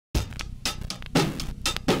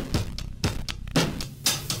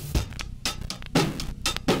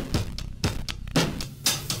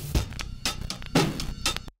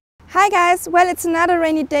Hi guys, well it's another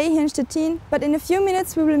rainy day here in Stettin, but in a few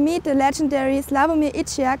minutes we will meet the legendary Slawomir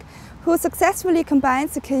Idziak, who successfully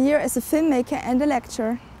combines a career as a filmmaker and a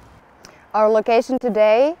lecturer. Our location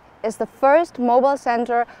today is the first mobile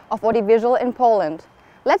center of Audivisual in Poland.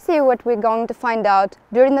 Let's see what we're going to find out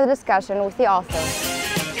during the discussion with the author.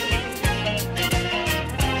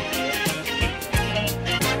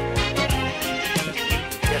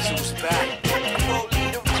 Guess who's back?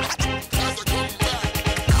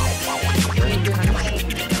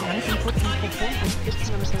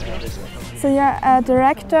 So you're a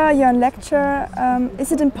director, you're a lecturer.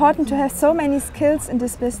 Is it important to have so many skills in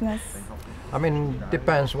this business? I mean,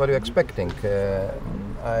 depends what you're expecting.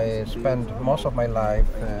 I spent most of my life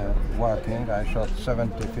working. I shot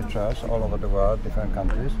 70 features all over the world, different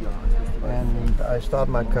countries. And I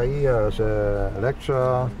started my career as a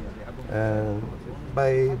lecturer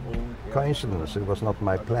by coincidence. It was not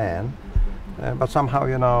my plan. But somehow,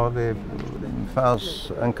 you know, the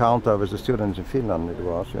first encounter with the students in Finland, it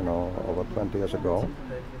was, you know, over 20 years ago,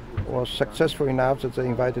 was successful enough that they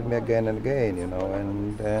invited me again and again, you know,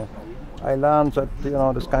 and I learned that, you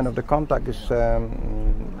know, this kind of the contact is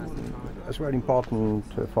very important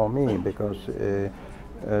for me, because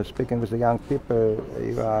speaking with the young people,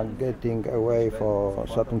 you are getting away from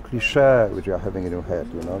certain cliché which you are having in your head,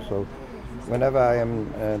 you know. So whenever I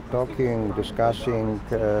am talking, discussing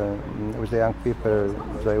with the young people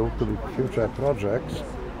their future projects,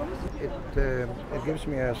 it gives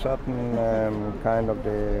me a certain kind of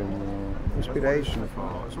the inspiration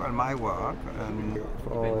for as well my work, and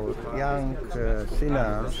for young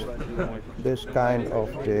sinners this kind of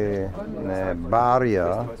the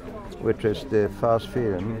barrier, which is the first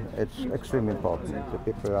film, it's extremely important. The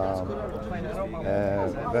people are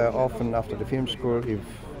very often after the film school, if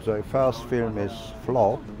the first film is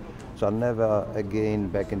flop, they're never again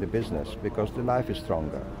back in the business, because the life is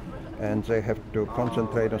stronger and they have to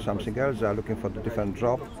concentrate on something else. They are looking for the different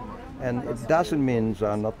job, and it doesn't mean they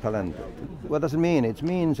are not talented. What does it mean? It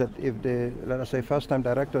means that if the, let us say, first-time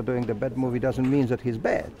director doing the bad movie doesn't mean that he's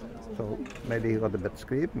bad. So maybe he got a bad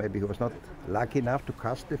script, maybe he was not lucky enough to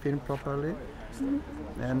cast the film properly.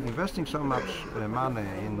 And investing so much money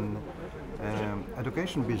in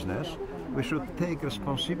education business, we should take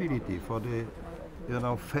responsibility for the, you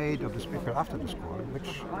know, fate of these people after the school,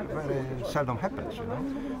 which very seldom happens, you know.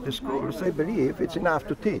 The schools, they believe it's enough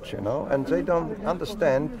to teach, you know, and they don't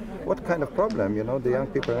understand what kind of problem, you know, the young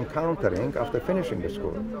people are encountering after finishing the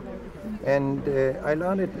school. And I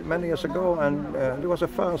learned it many years ago, and there was a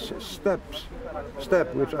first step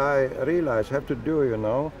which I realized I have to do, you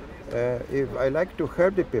know. If I like to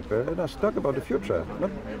help the people, let us talk about the future,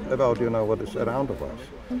 not about, you know, what is around of us.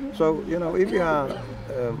 So, you know, if you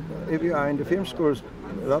are in the film schools,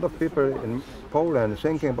 a lot of people in Poland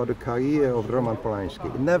thinking about the career of Roman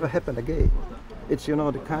Polanski. It never happened again. It's, you know,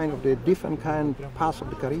 the kind of the different kind path of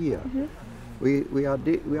the career. We are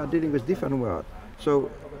dealing with different world. So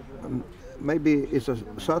maybe it's a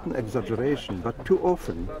certain exaggeration, but too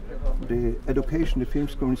often the education in the film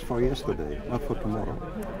school is for yesterday, not for tomorrow.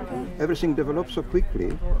 Everything develops so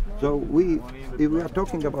quickly, so if we are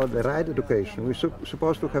talking about the right education, we're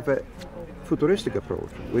supposed to have a futuristic approach,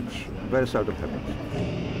 which very seldom happens.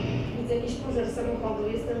 Widzę jakiś pożar samochodu,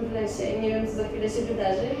 jestem w lesie, nie wiem, co za chwilę się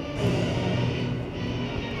wydarzy.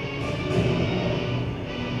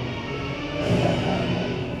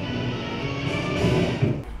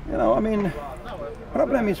 You know, I mean,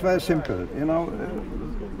 problem is very simple. You know,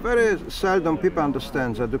 very seldom people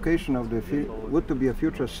understand the education of the what to be a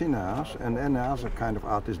future singer and any other kind of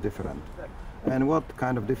art is different, and what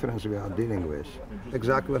kind of difference we are dealing with.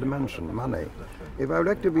 Exactly what I mentioned, money. If I would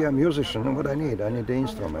like to be a musician, what I need the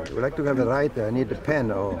instrument. If I like to have a writer, I need a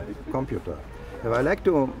pen or computer. If I like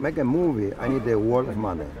to make a movie, I need a world of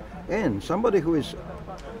money. And somebody who is,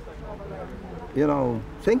 you know,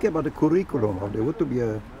 thinking about the curriculum of the what to be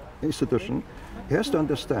a institution, he has to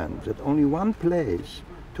understand that only one place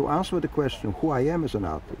to answer the question who I am as an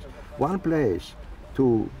artist, one place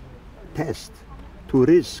to test, to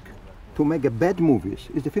risk, to make a bad movies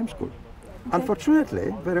is the film school. Okay.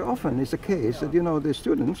 Unfortunately, very often it's the case that, you know, the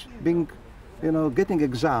students being, you know, getting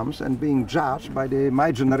exams and being judged by the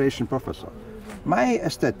my generation professor. My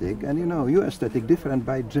aesthetic and, you know, your aesthetic different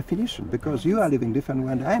by definition, because you are living different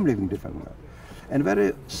way and I'm living different way. And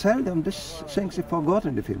very seldom these things are forgotten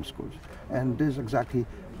in the film schools. And this is exactly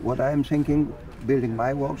what I'm thinking, building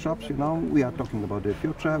my workshops, you know. We are talking about the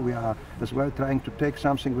future. We are as well trying to take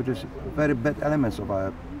something which is very bad elements of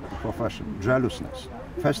our profession. Jealousness,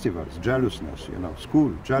 festivals, jealousness, you know,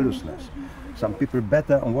 school, jealousness. Some people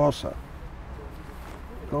better and worse.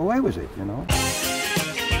 Go away with it, you know.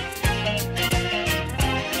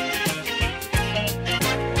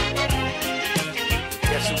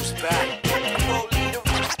 back.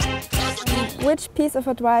 Which piece of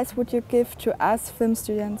advice would you give to us film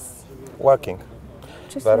students? Working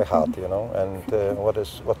Just very working. hard, you know. And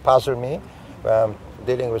what puzzled me when I'm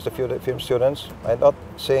dealing with the film students, I'm not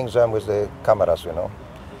seeing them with the cameras, you know.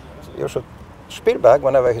 You should. Spielberg,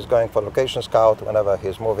 whenever he's going for location scout, whenever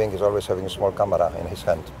he's moving, he's always having a small camera in his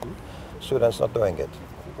hand. Students not doing it,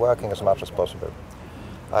 working as much as possible.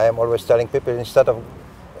 I am always telling people, instead of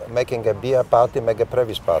making a beer party, make a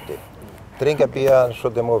previs party. Drink a beer and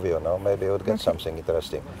shoot the movie, you know, maybe you would get something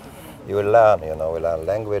interesting. You will learn, you know, you learn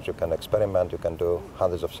language, you can experiment, you can do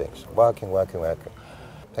hundreds of things. Working, working, working.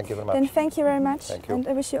 Thank you very much. Then thank you very much. Thank you. And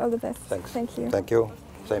I wish you all the best. Thanks. Thank you. Thank you.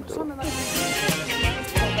 Same to you.